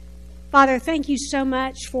Father, thank you so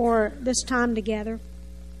much for this time together.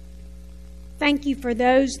 Thank you for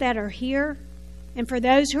those that are here and for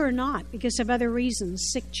those who are not because of other reasons,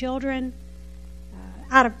 sick children,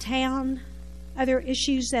 out of town, other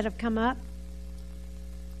issues that have come up.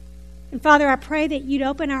 And Father, I pray that you'd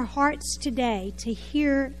open our hearts today to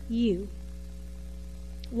hear you.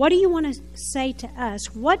 What do you want to say to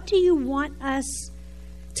us? What do you want us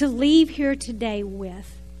to leave here today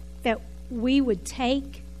with that we would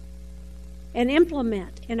take and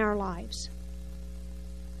implement in our lives?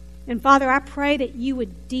 And Father, I pray that you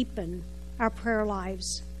would deepen our prayer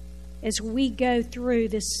lives as we go through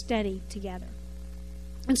this study together.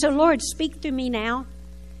 And so, Lord, speak through me now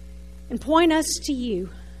and point us to you.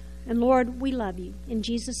 And Lord, we love you. In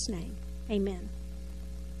Jesus' name, amen.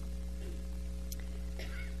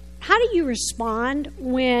 How do you respond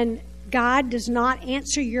when God does not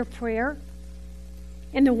answer your prayer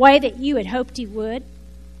in the way that you had hoped he would?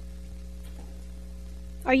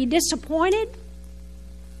 Are you disappointed?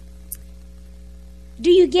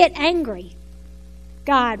 Do you get angry?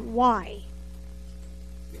 God, why?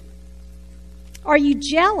 Are you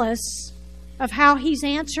jealous of how he's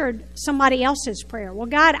answered somebody else's prayer? Well,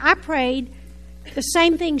 God, I prayed the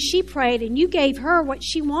same thing she prayed, and you gave her what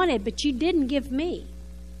she wanted, but you didn't give me.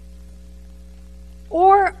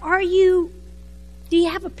 Or do you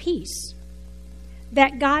have a peace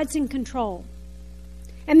that God's in control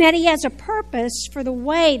and that he has a purpose for the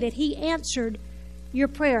way that he answered your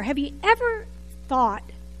prayer? Have you ever thought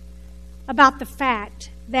about the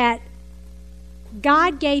fact that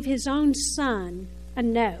God gave his own son a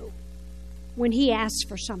no when he asked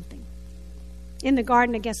for something in the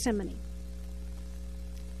Garden of Gethsemane?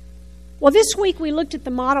 Well, this week we looked at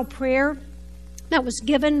the model prayer that was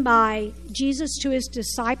given by Jesus to his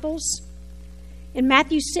disciples in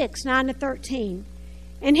Matthew 6, 9-13.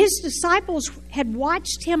 And his disciples had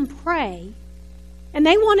watched him pray, and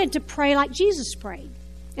they wanted to pray like Jesus prayed.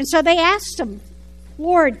 And so they asked him,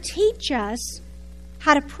 Lord, teach us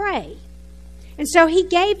how to pray. And so he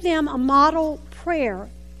gave them a model prayer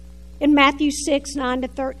in Matthew 6,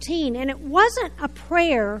 9-13. And it wasn't a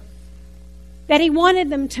prayer that he wanted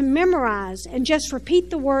them to memorize and just repeat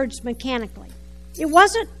the words mechanically. It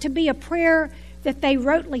wasn't to be a prayer that they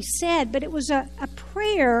rotely said, but it was a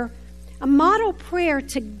prayer, a model prayer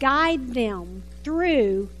to guide them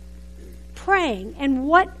through praying and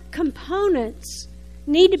what components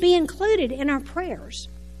need to be included in our prayers.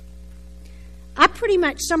 I pretty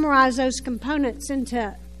much summarize those components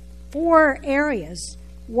into 4 areas: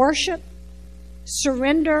 worship,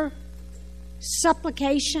 surrender,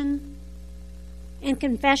 supplication, and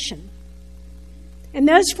confession. And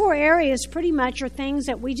those 4 areas pretty much are things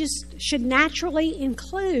that we just should naturally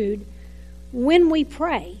include when we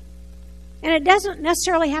pray. And it doesn't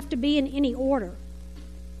necessarily have to be in any order.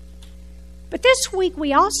 But this week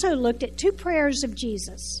we also looked at 2 prayers of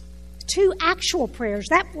Jesus. 2 actual prayers.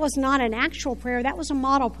 That was not an actual prayer, that was a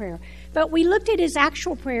model prayer. But we looked at his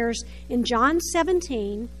actual prayers in John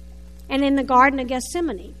 17 and in the Garden of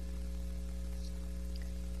Gethsemane.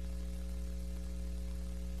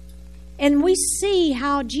 And we see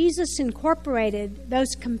how Jesus incorporated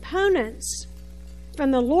those components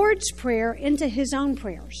from the Lord's Prayer into his own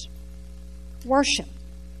prayers. Worship,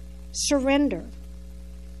 surrender,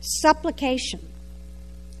 supplication.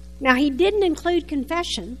 Now, he didn't include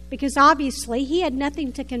confession because obviously he had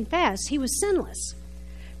nothing to confess. He was sinless.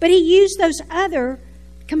 But he used those other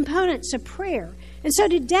components of prayer. And so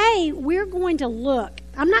today we're going to look.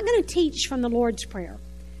 I'm not going to teach from the Lord's Prayer.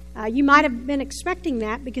 You might have been expecting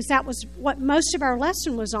that because that was what most of our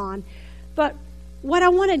lesson was on. But what I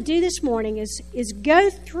want to do this morning is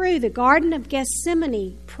go through the Garden of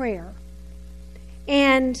Gethsemane prayer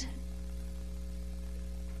and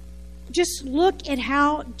just look at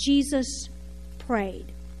how Jesus prayed.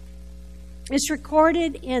 It's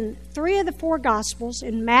recorded in 3 of the 4 Gospels,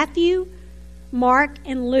 in Matthew, Mark,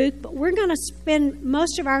 and Luke, but we're going to spend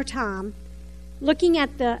most of our time looking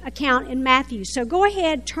at the account in Matthew. So go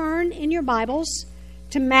ahead, turn in your Bibles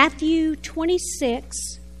to Matthew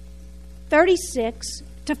 26, 36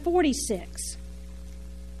 to 46.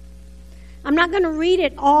 I'm not going to read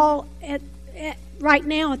it all right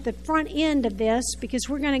now at the front end of this because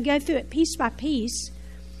we're going to go through it piece by piece.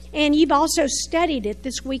 And you've also studied it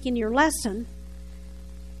this week in your lesson.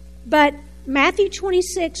 But Matthew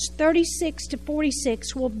 26, 36 to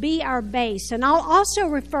 46 will be our base. And I'll also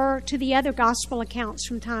refer to the other gospel accounts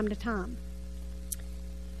from time to time.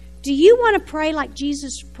 Do you want to pray like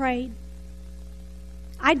Jesus prayed?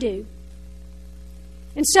 I do.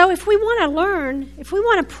 And so if we want to learn, if we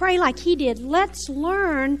want to pray like he did, let's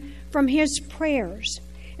learn from his prayers.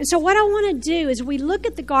 And so what I want to do is we look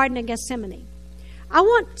at the Garden of Gethsemane. I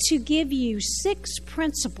want to give you 6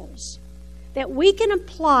 principles that we can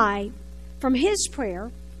apply from his prayer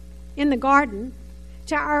in the garden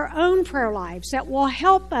to our own prayer lives that will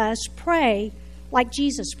help us pray like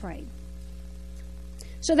Jesus prayed.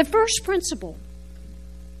 So the first principle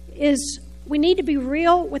is we need to be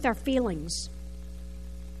real with our feelings.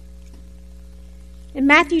 In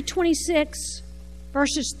Matthew 26,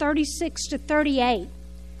 verses 36 to 38,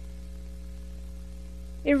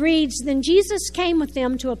 it reads, "Then Jesus came with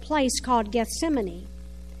them to a place called Gethsemane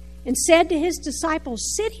and said to his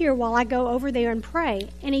disciples, 'Sit here while I go over there and pray.'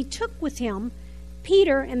 And he took with him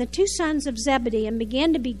Peter and the 2 sons of Zebedee and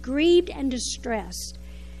began to be grieved and distressed.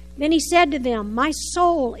 Then he said to them, 'My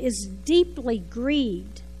soul is deeply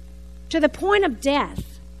grieved to the point of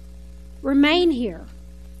death. Remain here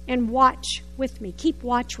and watch with me.'" Keep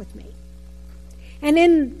watch with me. And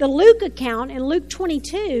in the Luke account, in Luke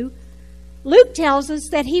 22, Luke tells us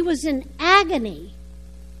that he was in agony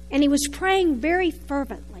and he was praying very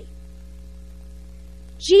fervently.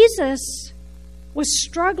 Jesus was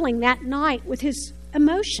struggling that night with his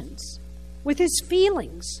emotions, with his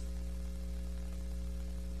feelings.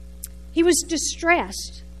 He was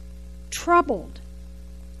distressed, troubled,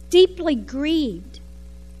 deeply grieved,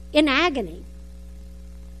 in agony.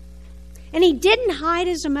 And he didn't hide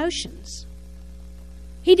his emotions.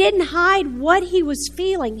 He didn't hide what he was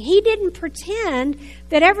feeling. He didn't pretend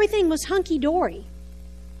that everything was hunky-dory.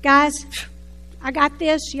 "Guys, I got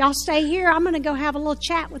this. Y'all stay here. I'm going to go have a little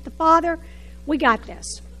chat with the Father. We got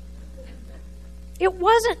this."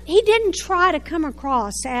 He didn't try to come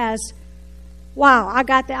across as, "Wow, I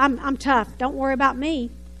got that. I'm tough. Don't worry about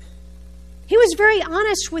me." He was very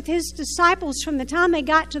honest with his disciples from the time they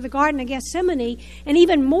got to the Garden of Gethsemane, and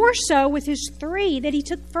even more so with his 3 that he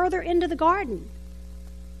took further into the garden.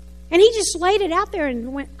 And he just laid it out there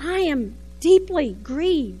and went, "I am deeply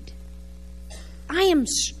grieved. I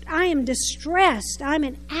am distressed. I'm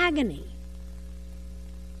in agony."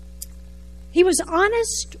 He was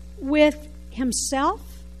honest with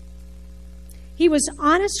himself. He was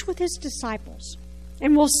honest with his disciples.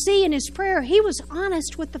 And we'll see in his prayer, he was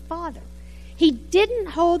honest with the Father. He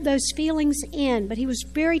didn't hold those feelings in, but he was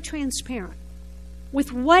very transparent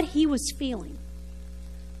with what he was feeling.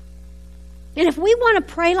 And if we want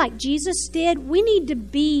to pray like Jesus did, we need to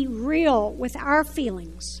be real with our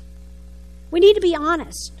feelings. We need to be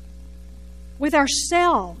honest with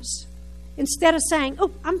ourselves instead of saying,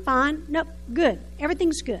 "Oh, I'm fine. Nope, good.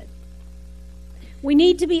 Everything's good." We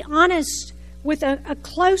need to be honest with a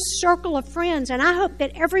close circle of friends. And I hope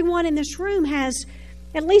that everyone in this room has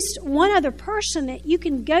at least one other person that you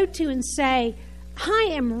can go to and say, "I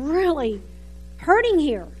am really hurting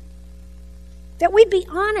here." That we'd be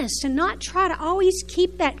honest and not try to always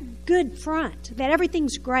keep that good front, that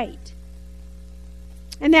everything's great.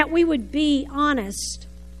 And that we would be honest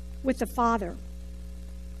with the Father.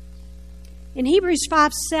 In Hebrews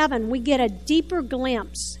 5:7, we get a deeper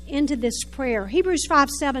glimpse into this prayer. Hebrews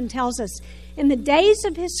 5:7 tells us, "In the days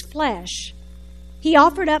of his flesh, he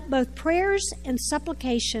offered up both prayers and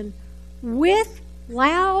supplication with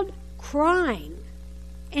loud crying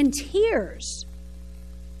and tears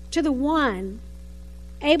to the one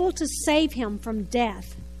able to save him from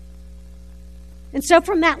death." And so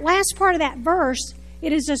from that last part of that verse,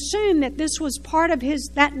 it is assumed that this was part of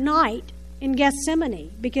that night in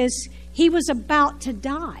Gethsemane because he was about to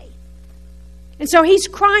die. And so he's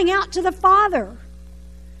crying out to the Father.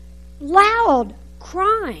 Loud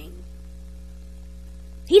crying.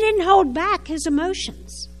 He didn't hold back his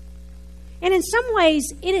emotions. And in some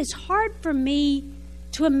ways, it is hard for me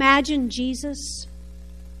to imagine Jesus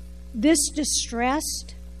this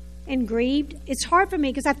distressed and grieved. It's hard for me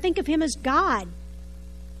because I think of him as God.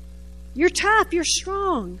 You're tough, you're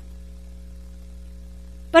strong.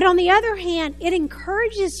 But on the other hand, it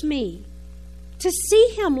encourages me to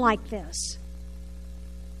see him like this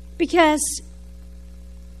because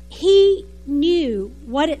he knew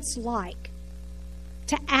what it's like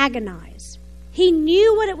to agonize. He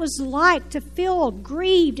knew what it was like to feel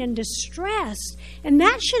grieved and distressed. And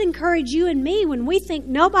that should encourage you and me when we think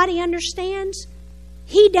nobody understands.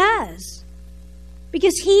 He does.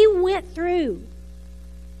 Because he went through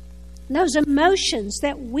those emotions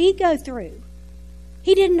that we go through.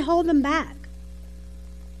 He didn't hold them back.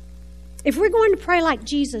 If we're going to pray like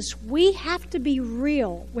Jesus, we have to be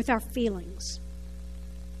real with our feelings.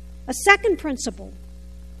 A second principle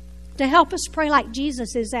to help us pray like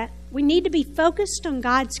Jesus is that we need to be focused on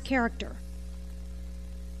God's character.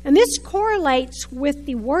 And this correlates with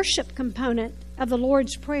the worship component of the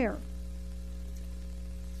Lord's Prayer.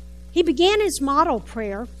 He began his model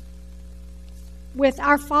prayer with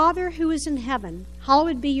our Father who is in heaven,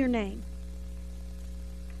 hallowed be your name.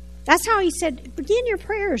 That's how he said, begin your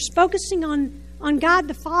prayers, focusing on God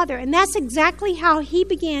the Father. And that's exactly how he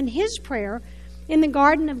began his prayer in the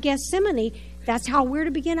Garden of Gethsemane. That's how we're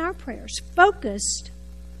to begin our prayers, focused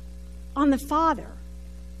on the Father.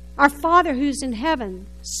 Our Father who's in heaven,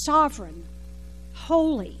 sovereign,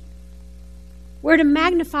 holy. We're to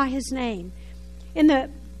magnify his name.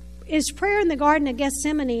 His prayer in the Garden of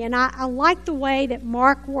Gethsemane, and I like the way that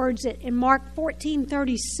Mark words it in Mark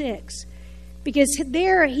 14:36, because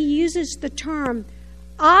there he uses the term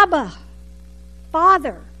Abba,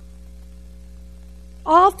 Father.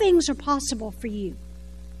 All things are possible for you.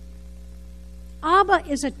 Abba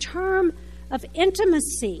is a term of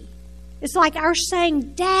intimacy. It's like our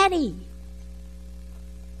saying, Daddy.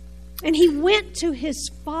 And he went to his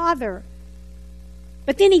Father,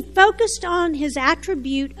 but then he focused on his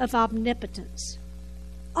attribute of omnipotence.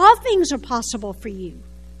 All things are possible for you.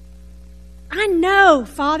 I know,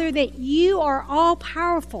 Father, that you are all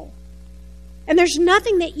powerful. And there's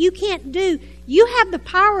nothing that you can't do. You have the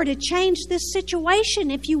power to change this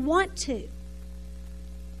situation if you want to.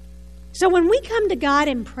 So when we come to God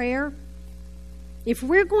in prayer, if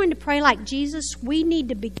we're going to pray like Jesus, we need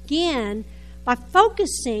to begin by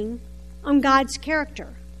focusing on God's character.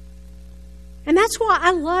 And that's why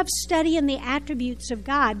I love studying the attributes of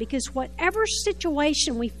God, because whatever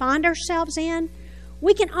situation we find ourselves in,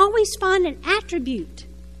 we can always find an attribute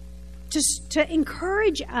to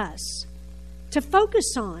encourage us to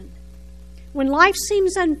focus on. When life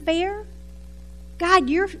seems unfair, God,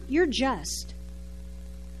 you're just.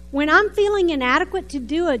 When I'm feeling inadequate to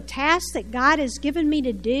do a task that God has given me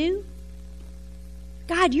to do,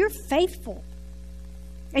 God, you're faithful,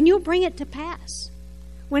 and you'll bring it to pass.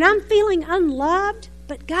 When I'm feeling unloved,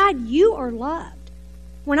 but God, you are loved.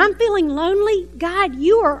 When I'm feeling lonely, God,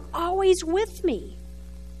 you are always with me.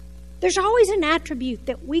 There's always an attribute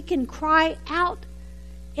that we can cry out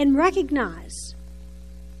and recognize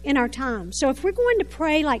in our time. So if we're going to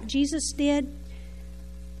pray like Jesus did,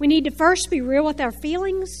 we need to first be real with our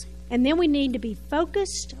feelings, and then we need to be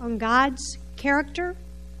focused on God's character.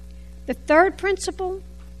 The third principle,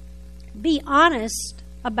 be honest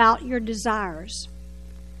about your desires.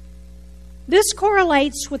 This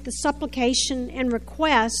correlates with the supplication and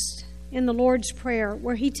request in the Lord's Prayer,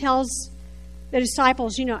 where he tells the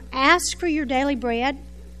disciples, ask for your daily bread,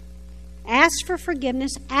 ask for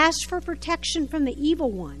forgiveness, ask for protection from the evil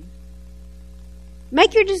one.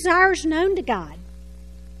 Make your desires known to God.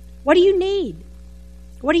 What do you need?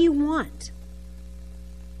 What do you want?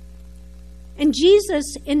 And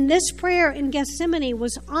Jesus, in this prayer in Gethsemane,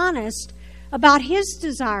 was honest about his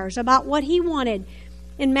desires, about what he wanted.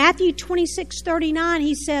 In Matthew 26:39,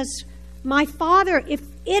 he says, My Father, if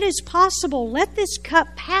it is possible, let this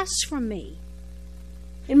cup pass from me.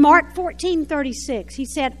 In Mark 14:36, he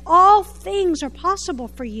said, All things are possible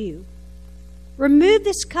for you. Remove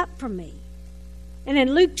this cup from me. And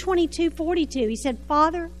in Luke 22:42, he said,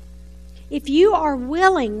 Father, if you are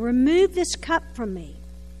willing, remove this cup from me.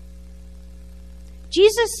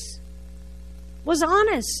 Jesus was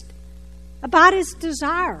honest about his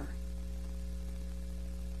desire.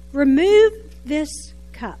 Remove this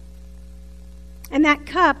cup. And that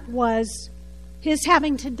cup was his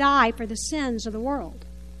having to die for the sins of the world.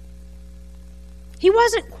 He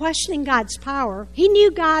wasn't questioning God's power. He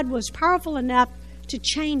knew God was powerful enough to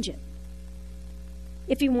change it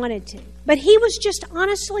if he wanted to. But he was just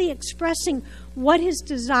honestly expressing what his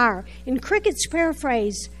desire. In Crickett's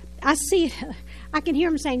paraphrase, I can hear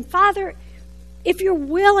him saying, Father, if you're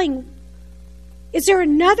willing, is there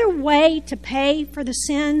another way to pay for the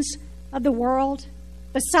sins of the world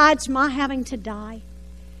besides my having to die?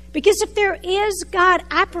 Because if there is, God,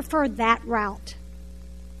 I prefer that route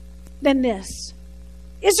than this.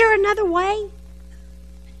 Is there another way?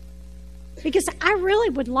 Because I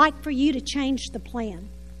really would like for you to change the plan.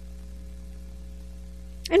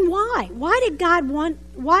 And why? Why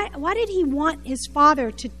did he want his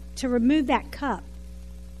Father to remove that cup?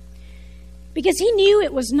 Because he knew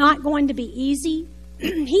it was not going to be easy.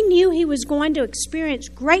 He knew he was going to experience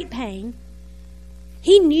great pain.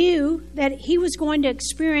 He knew that he was going to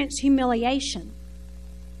experience humiliation.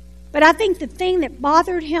 But I think the thing that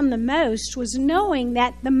bothered him the most was knowing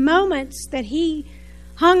that the moments that he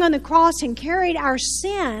hung on the cross and carried our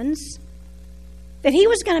sins, that he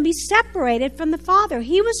was going to be separated from the Father.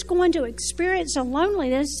 He was going to experience a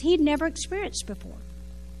loneliness he'd never experienced before.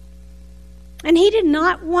 And he did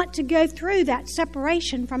not want to go through that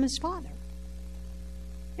separation from his Father.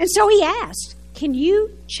 And so he asked, can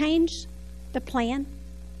you change the plan?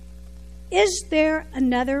 Is there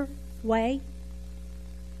another way?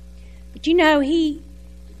 But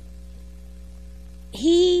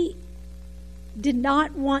he did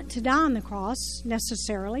not want to die on the cross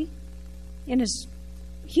necessarily in his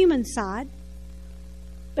human side,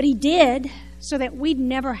 but he did so that we'd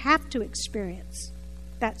never have to experience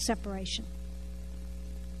that separation.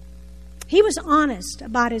 He was honest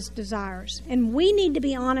about his desires, and we need to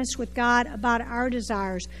be honest with God about our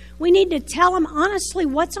desires. We need to tell him honestly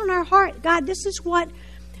what's on our heart. God, this is what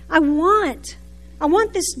I want. I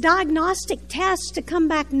want this diagnostic test to come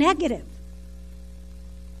back negative.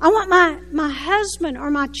 I want my husband or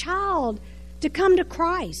my child to come to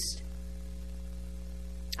Christ.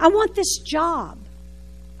 I want this job.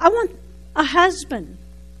 I want a husband.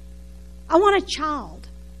 I want a child.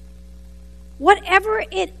 Whatever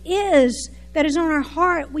it is that is on our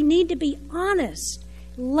heart, we need to be honest.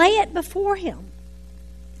 Lay it before him.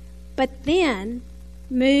 But then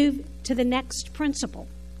move to the next principle.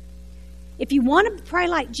 If you want to pray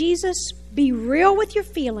like Jesus, be real with your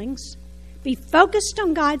feelings. Be focused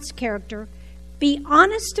on God's character. Be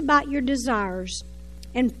honest about your desires.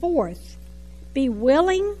 And fourth, be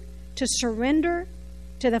willing to surrender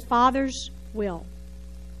to the Father's will.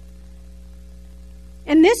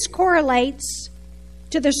 And this correlates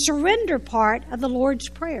to the surrender part of the Lord's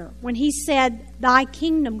Prayer when he said, "Thy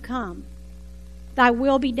kingdom come, thy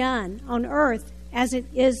will be done on earth as it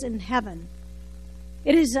is in heaven."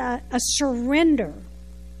 It is a surrender.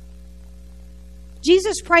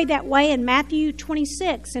 Jesus prayed that way in Matthew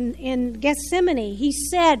 26. In Gethsemane, he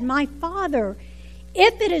said, "My Father,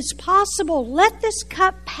 if it is possible, let this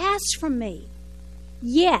cup pass from me.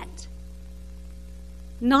 Yet,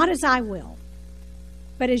 not as I will,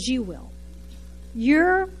 but as you will.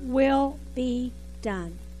 Your will be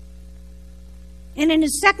done." And in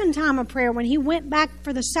his second time of prayer, when he went back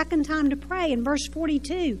for the second time to pray, in verse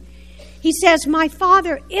 42, he says, "My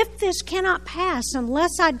Father, if this cannot pass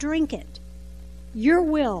unless I drink it, your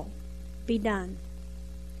will be done."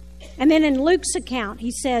 And then in Luke's account,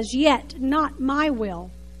 he says, "Yet not my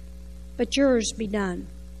will, but yours be done."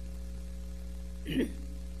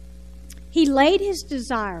 He laid his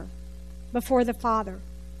desire before the Father.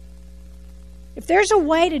 If there's a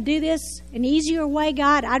way to do this, an easier way,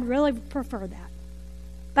 God, I'd really prefer that.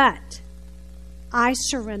 But I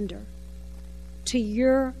surrender to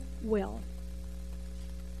your will.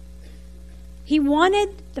 He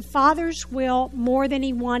wanted the Father's will more than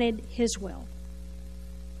he wanted his will,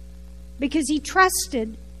 because he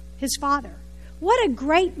trusted his Father. What a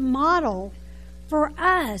great model for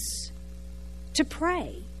us to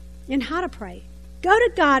pray and how to pray. Go to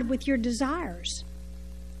God with your desires,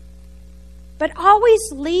 but always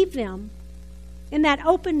leave them in that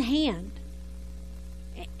open hand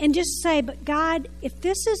and just say, "But God, if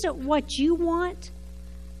this isn't what you want,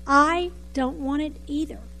 I don't want it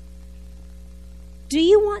either." Do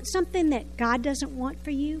you want something that God doesn't want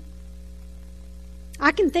for you?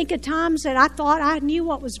 I can think of times that I thought I knew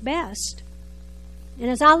what was best. And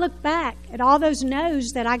as I look back at all those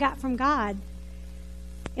no's that I got from God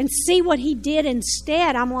and see what he did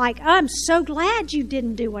instead, I'm like, "Oh, I'm so glad you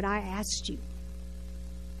didn't do what I asked you."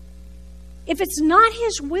 If it's not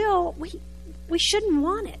his will, we shouldn't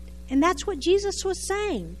want it. And that's what Jesus was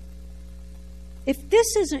saying. If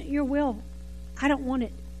this isn't your will, I don't want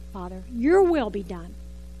it, Father. Your will be done.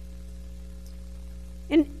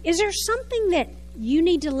 And is there something that you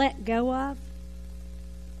need to let go of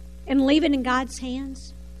and leave it in God's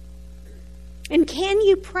hands? And can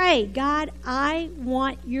you pray, "God, I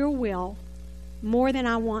want your will more than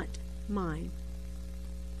I want mine"?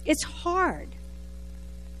 It's hard.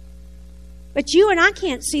 But you and I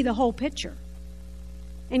can't see the whole picture.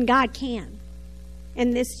 And God can.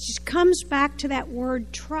 And this just comes back to that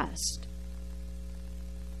word trust.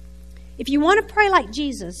 If you want to pray like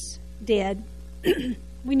Jesus did,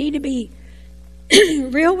 we need to be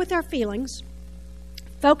real with our feelings,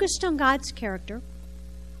 focused on God's character,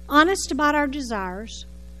 honest about our desires,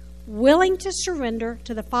 willing to surrender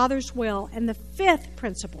to the Father's will, and the fifth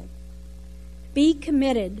principle, be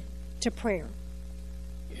committed to prayer.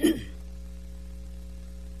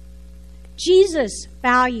 Jesus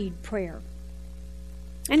valued prayer,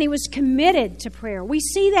 and he was committed to prayer. We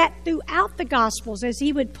see that throughout the Gospels as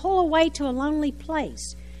he would pull away to a lonely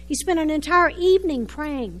place. He spent an entire evening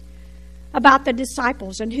praying about the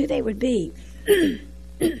disciples and who they would be.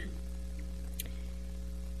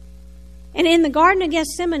 And in the Garden of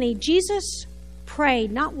Gethsemane, Jesus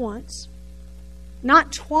prayed not once,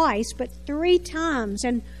 not twice, but 3 times.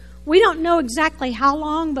 And we don't know exactly how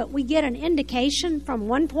long, but we get an indication from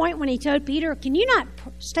one point when he told Peter, "Can you not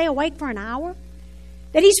stay awake for an hour?"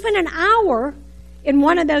 That he spent an hour in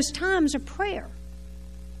one of those times of prayer.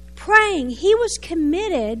 Praying. He was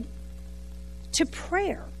committed to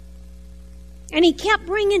prayer. And he kept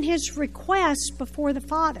bringing his requests before the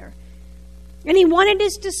Father. And he wanted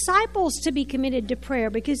his disciples to be committed to prayer,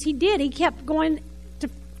 because he did. He kept going to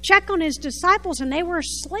check on his disciples, and they were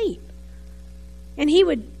asleep. And he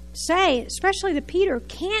would say, especially to Peter,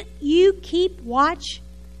 "Can't you keep watch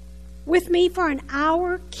with me for an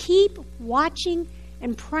hour? Keep watching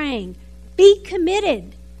and praying. Be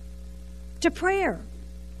committed to prayer."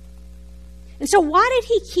 And so why did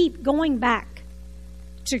he keep going back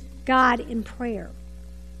to God in prayer?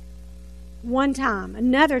 One time,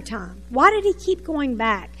 another time. Why did he keep going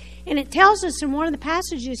back? And it tells us in one of the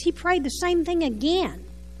passages he prayed the same thing again.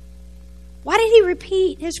 Why did he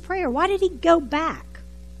repeat his prayer? Why did he go back?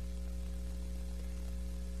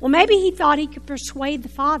 Well, maybe he thought he could persuade the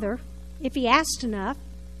Father, if he asked enough,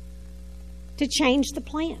 to change the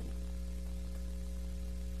plan.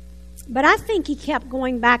 But I think he kept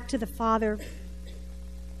going back to the Father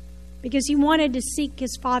because he wanted to seek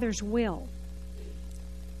his Father's will.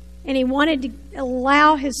 And he wanted to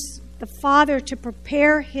allow the Father to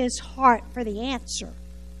prepare his heart for the answer,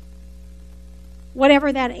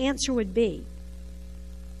 whatever that answer would be.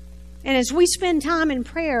 And as we spend time in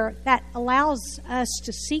prayer, that allows us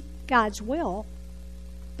to seek God's will,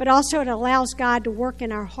 but also it allows God to work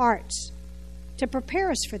in our hearts to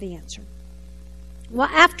prepare us for the answer. Well,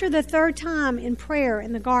 after the third time in prayer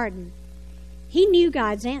in the garden, he knew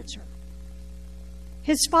God's answer.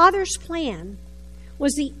 His Father's plan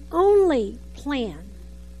was the only plan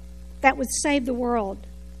that would save the world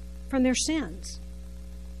from their sins.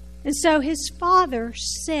 And so his Father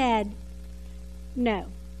said, "No,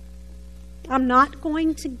 I'm not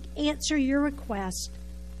going to answer your request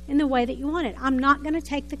in the way that you want it. I'm not going to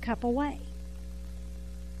take the cup away."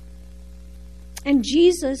 And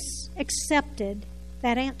Jesus accepted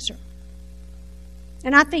that answer.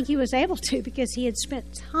 And I think he was able to because he had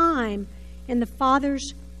spent time in the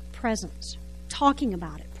Father's presence, talking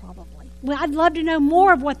about it probably. Well, I'd love to know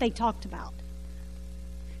more of what they talked about.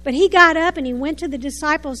 But he got up and he went to the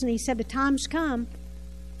disciples and he said, "The time's come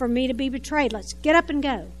for me to be betrayed. Let's get up and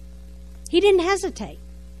go." He didn't hesitate.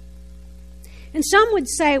 And some would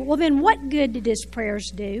say, well, then what good did his prayers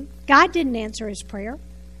do? God didn't answer his prayer.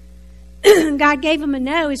 God gave him a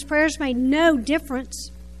no. His prayers made no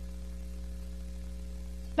difference.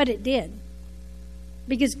 But it did.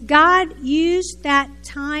 Because God used that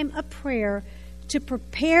time of prayer to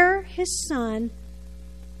prepare his Son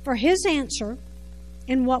for his answer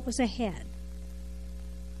and what was ahead.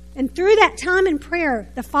 And through that time in prayer,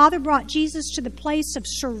 the Father brought Jesus to the place of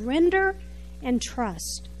surrender and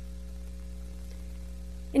trust.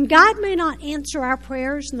 And God may not answer our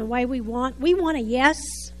prayers in the way we want. We want a yes,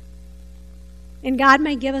 and God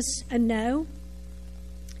may give us a no.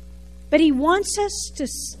 But he wants us to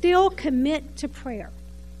still commit to prayer.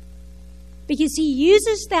 Because he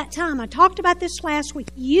uses that time, I talked about this last week,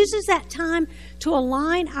 he uses that time to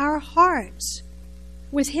align our hearts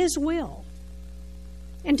with his will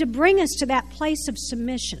and to bring us to that place of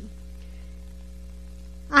submission.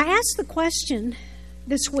 I asked the question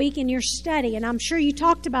this week in your study, and I'm sure you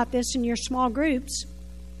talked about this in your small groups.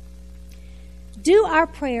 Do our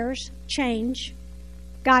prayers change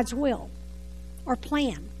God's will or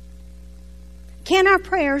plan? Can our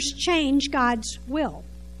prayers change God's will?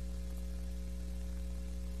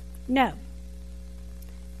 No.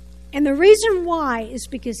 And the reason why is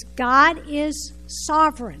because God is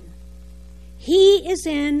sovereign. He is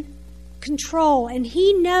in control, and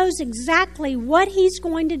he knows exactly what he's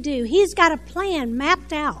going to do. He's got a plan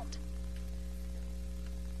mapped out.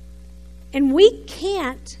 And we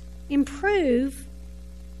can't improve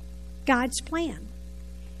God's plan.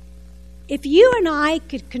 If you and I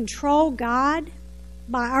could control God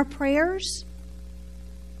by our prayers,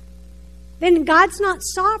 then God's not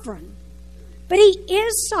sovereign. But he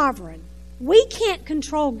is sovereign. We can't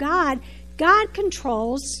control God. God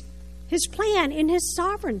controls his plan in his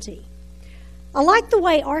sovereignty. I like the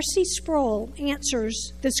way R.C. Sproul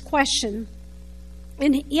answers this question.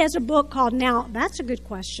 And he has a book called Now That's a Good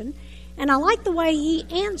Question. And I like the way he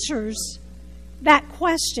answers that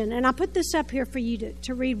question. And I put this up here for you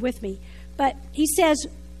to read with me. But he says,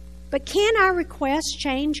 but can our requests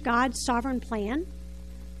change God's sovereign plan?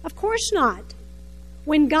 Of course not.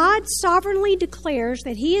 When God sovereignly declares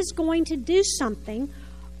that he is going to do something,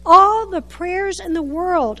 all the prayers in the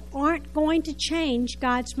world aren't going to change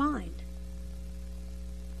God's mind.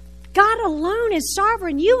 God alone is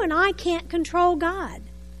sovereign. You and I can't control God.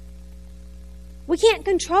 We can't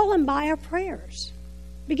control him by our prayers.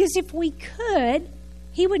 Because if we could,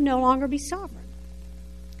 he would no longer be sovereign.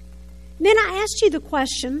 Then I asked you the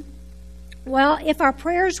question, well, if our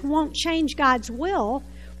prayers won't change God's will,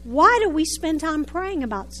 why do we spend time praying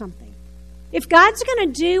about something? If God's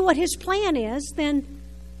going to do what His plan is, then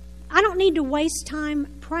I don't need to waste time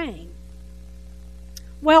praying.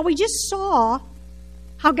 Well, we just saw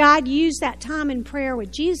how God used that time in prayer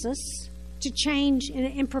with Jesus to change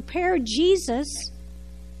and prepare Jesus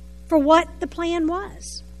for what the plan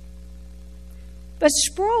was. But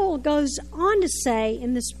Sproul goes on to say,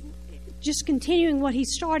 in this, just continuing what he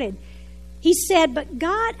started, he said, but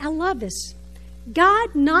God, I love this,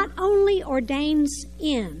 God not only ordains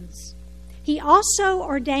ends, He also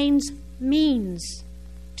ordains means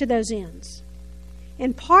to those ends.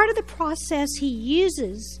 And part of the process He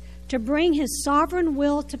uses to bring His sovereign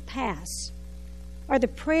will to pass are the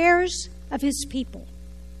prayers of His people.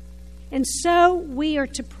 And so we are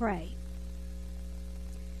to pray.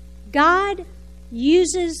 God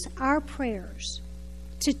uses our prayers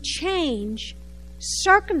to change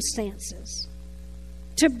circumstances,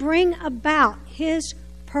 to bring about His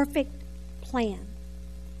perfect plan.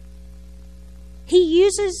 He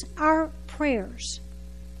uses our prayers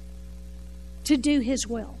to do His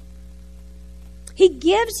will. He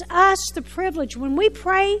gives us the privilege when we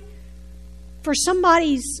pray for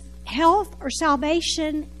somebody's health or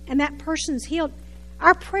salvation and that person's healed,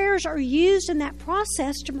 our prayers are used in that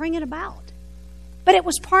process to bring it about. But it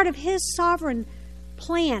was part of His sovereign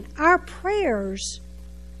plan. Our prayers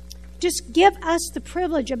just give us the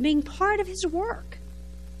privilege of being part of His work.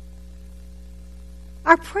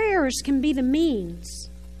 Our prayers can be the means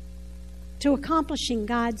to accomplishing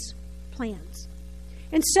God's plans.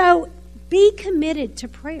 And so, be committed to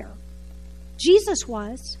prayer. Jesus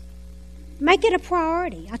was. Make it a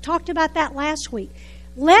priority. I talked about that last week.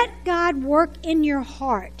 Let God work in your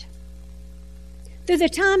heart through the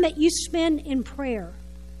time that you spend in prayer.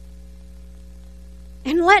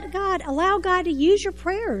 And allow God to use your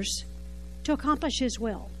prayers to accomplish His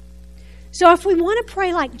will. So if we want to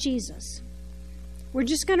pray like Jesus, we're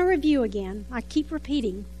just going to review again. I keep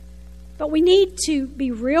repeating. But we need to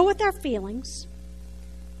be real with our feelings,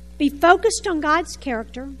 be focused on God's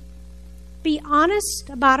character, be honest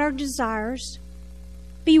about our desires,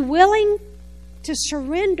 be willing to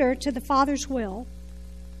surrender to the Father's will,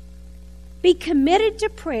 be committed to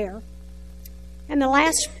prayer, and the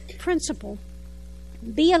last principle,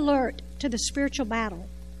 be alert to the spiritual battle.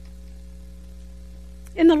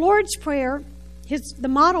 In the Lord's Prayer, the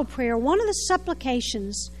model prayer, one of the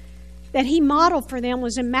supplications that He modeled for them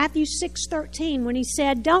was in Matthew 6:13 when He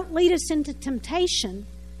said, "Don't lead us into temptation,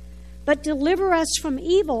 but deliver us from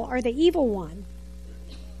evil or the evil one."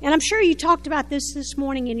 And I'm sure you talked about this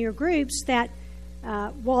morning in your groups that,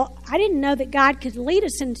 I didn't know that God could lead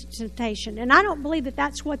us into temptation. And I don't believe that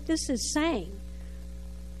that's what this is saying.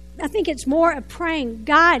 I think it's more of praying,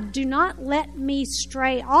 God, do not let me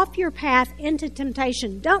stray off your path into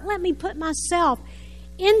temptation. Don't let me put myself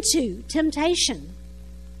into temptation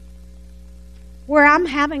where I'm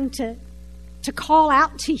having to call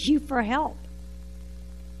out to you for help.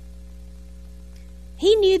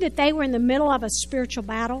 He knew that they were in the middle of a spiritual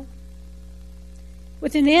battle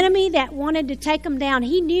with an enemy that wanted to take them down.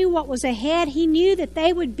 He knew what was ahead. He knew that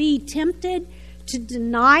they would be tempted to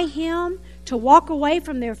deny Him, to walk away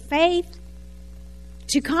from their faith,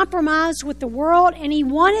 to compromise with the world. And He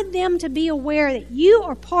wanted them to be aware that you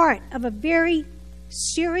are part of a very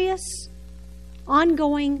serious,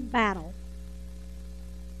 ongoing battle.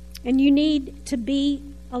 And you need to be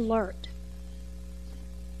alert.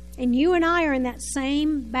 And you and I are in that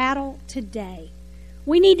same battle today.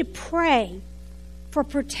 We need to pray for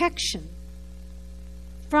protection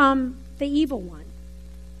from the evil one.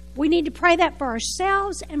 We need to pray that for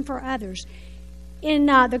ourselves and for others. In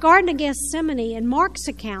the Garden of Gethsemane, in Mark's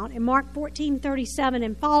account, in Mark 14:37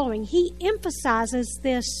 and following, he emphasizes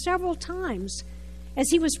this several times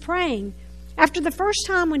as he was praying. After the first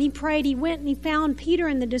time when he prayed, he went and he found Peter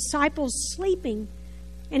and the disciples sleeping.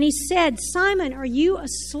 And he said, "Simon, are you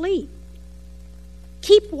asleep?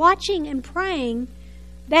 Keep watching and praying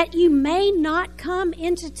that you may not come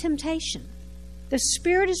into temptation. The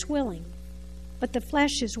spirit is willing, but the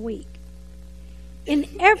flesh is weak." In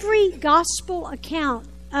every gospel account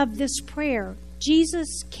of this prayer,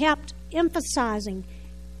 Jesus kept emphasizing,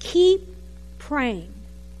 keep praying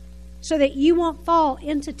so that you won't fall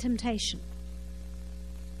into temptation.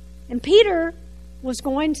 And Peter was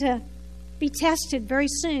going to be tested very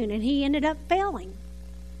soon, and he ended up failing.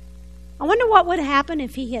 I wonder what would happen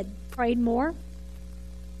if he had prayed more.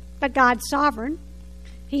 But God's sovereign.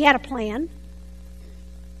 He had a plan.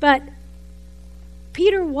 But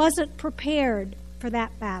Peter wasn't prepared for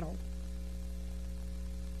that battle.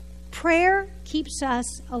 Prayer keeps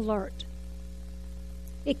us alert.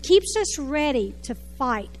 It keeps us ready to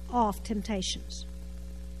fight off temptations.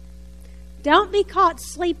 Don't be caught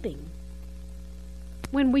sleeping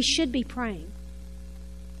when we should be praying.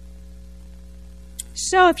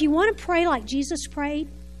 So if you want to pray like Jesus prayed,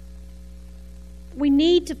 we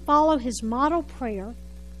need to follow his model prayer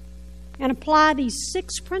and apply these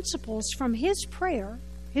 6 principles from his prayer,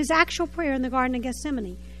 his actual prayer in the Garden of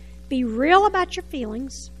Gethsemane. Be real about your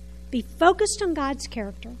feelings. Be focused on God's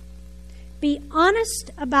character. Be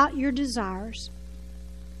honest about your desires.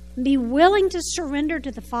 Be willing to surrender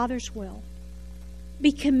to the Father's will.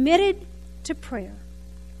 Be committed to prayer.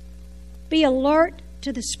 Be alert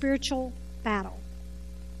to the spiritual battle.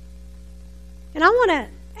 And I want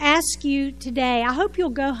to ask you today, I hope you'll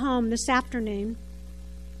go home this afternoon.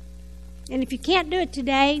 And if you can't do it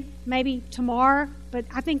today, maybe tomorrow, but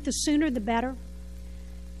I think the sooner the better.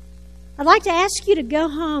 I'd like to ask you to go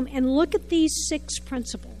home and look at these 6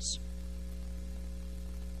 principles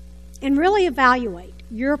and really evaluate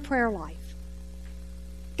your prayer life.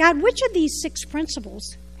 God, which of these 6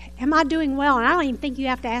 principles am I doing well? And I don't even think you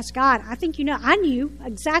have to ask God. I think you know. I knew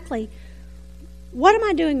exactly what am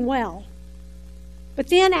I doing well. But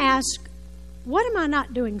then ask, what am I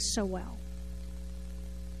not doing so well?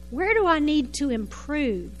 Where do I need to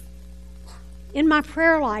improve in my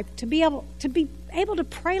prayer life to be able to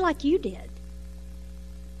pray like you did?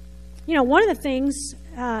 You know, one of the things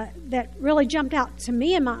that really jumped out to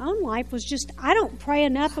me in my own life was just I don't pray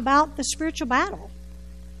enough about the spiritual battle.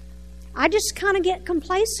 I just kind of get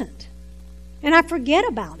complacent and I forget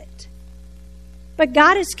about it. But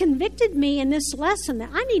God has convicted me in this lesson that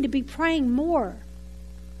I need to be praying more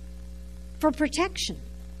for protection.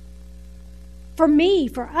 For me,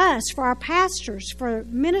 for us, for our pastors, for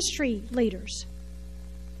ministry leaders.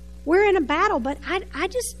 We're in a battle, but I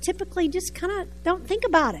just typically just kind of don't think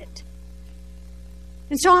about it.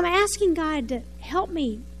 And so I'm asking God to help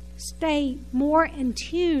me stay more in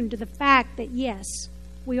tune to the fact that, yes,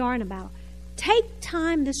 we are in a battle. Take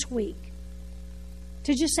time this week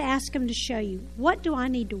to just ask Him to show you, what do I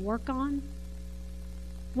need to work on?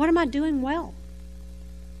 What am I doing well?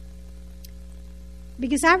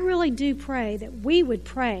 Because I really do pray that we would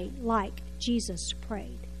pray like Jesus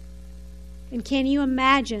prayed. And can you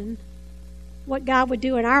imagine what God would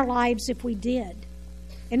do in our lives if we did?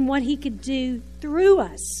 And what He could do through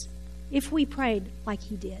us if we prayed like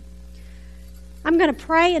He did. I'm going to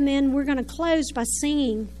pray, and then we're going to close by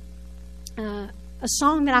singing a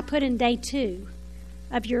song that I put in day 2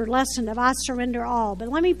 of your lesson of I Surrender All. But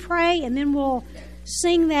let me pray, and then we'll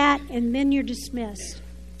sing that, and then you're dismissed.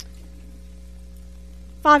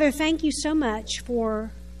 Father, thank you so much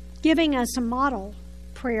for giving us a model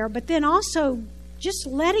prayer, but then also just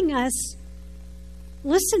letting us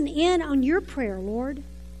listen in on your prayer, Lord.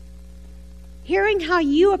 Hearing how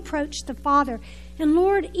you approach the Father. And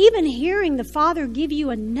Lord, even hearing the Father give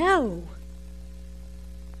you a no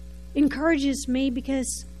encourages me,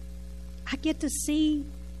 because I get to see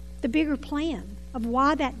the bigger plan of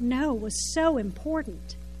why that no was so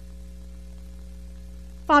important.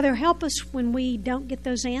 Father, help us when we don't get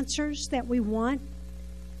those answers that we want.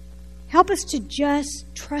 Help us to just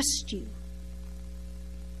trust you.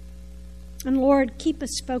 And Lord, keep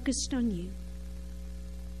us focused on you.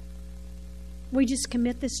 We just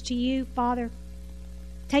commit this to you, Father.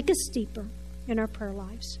 Take us deeper in our prayer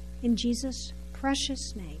lives. In Jesus'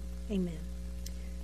 precious name, amen.